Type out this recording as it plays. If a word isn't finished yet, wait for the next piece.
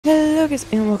Hello guys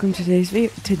and welcome to today's video.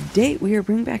 Today we are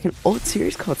bringing back an old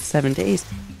series called 7 Days.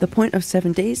 The point of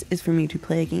 7 Days is for me to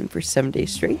play a game for 7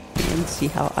 days straight and see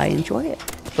how I enjoy it.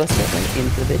 So let's get right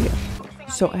into the video.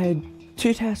 So I had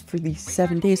 2 tasks for these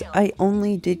 7 days. I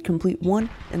only did complete one,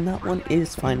 and that one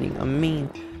is finding a main.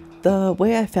 The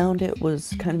way I found it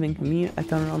was kind of inconvenient. I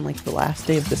found it on like the last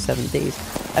day of the 7 days.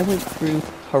 I went through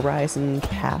Horizon,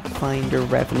 Pathfinder,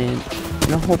 Revenant,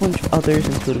 and a whole bunch of others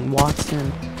including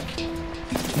Watson.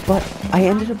 But I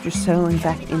ended up just settling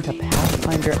back into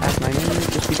Pathfinder as my main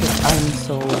just because I'm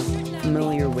so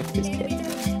familiar with his kit.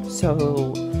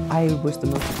 So I was the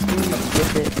most experienced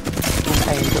with it, and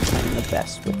I ended up playing the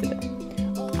best with it.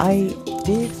 I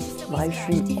did live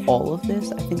stream all of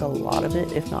this. I think a lot of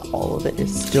it, if not all of it,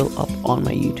 is still up on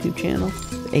my YouTube channel,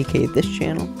 aka this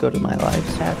channel. Go to my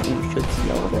live tab and you should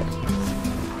see all of it.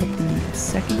 But the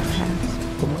second task,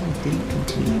 the one I didn't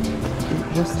complete,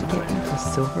 it was to get into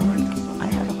Silver Lake. I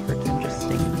had a hard time just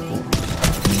staying in home.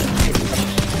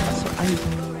 So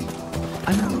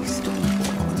I'm at least still in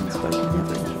Florence, but I can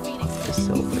never get to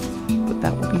Silver. But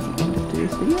that will be the end of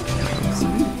today's video. I'll see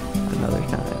you another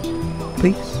time.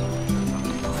 Peace.